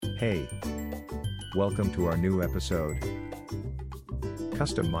Hey! Welcome to our new episode.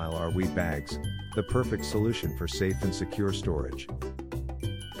 Custom Mylar weed bags, the perfect solution for safe and secure storage.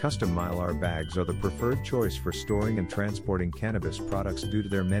 Custom Mylar bags are the preferred choice for storing and transporting cannabis products due to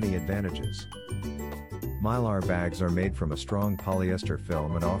their many advantages. Mylar bags are made from a strong polyester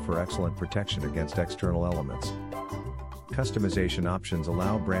film and offer excellent protection against external elements. Customization options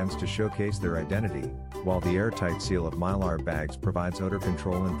allow brands to showcase their identity, while the airtight seal of Mylar bags provides odor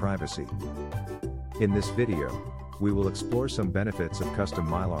control and privacy. In this video, we will explore some benefits of custom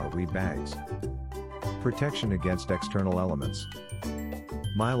Mylar weed bags. Protection against external elements.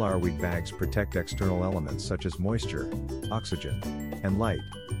 Mylar weed bags protect external elements such as moisture, oxygen, and light.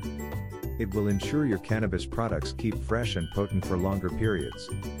 It will ensure your cannabis products keep fresh and potent for longer periods.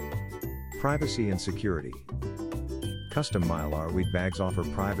 Privacy and security. Custom Mylar weed bags offer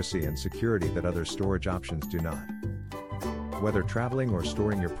privacy and security that other storage options do not. Whether traveling or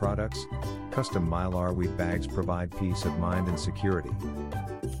storing your products, custom Mylar weed bags provide peace of mind and security.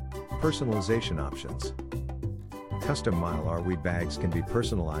 Personalization options. Custom Mylar weed bags can be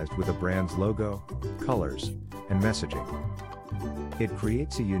personalized with a brand's logo, colors, and messaging. It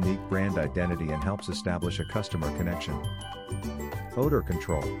creates a unique brand identity and helps establish a customer connection. Odor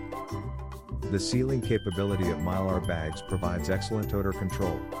control. The sealing capability of Mylar bags provides excellent odor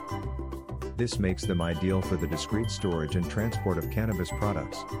control. This makes them ideal for the discreet storage and transport of cannabis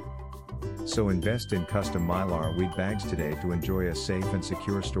products. So invest in custom Mylar weed bags today to enjoy a safe and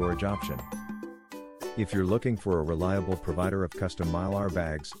secure storage option. If you're looking for a reliable provider of custom Mylar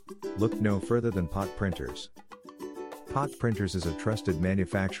bags, look no further than Pot Printers. Pot Printers is a trusted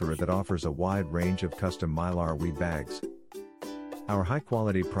manufacturer that offers a wide range of custom Mylar weed bags. Our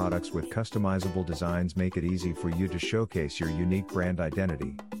high-quality products with customizable designs make it easy for you to showcase your unique brand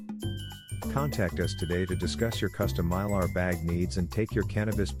identity. Contact us today to discuss your custom Mylar bag needs and take your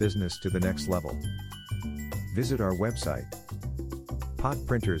cannabis business to the next level. Visit our website,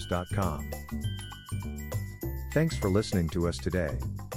 potprinters.com. Thanks for listening to us today.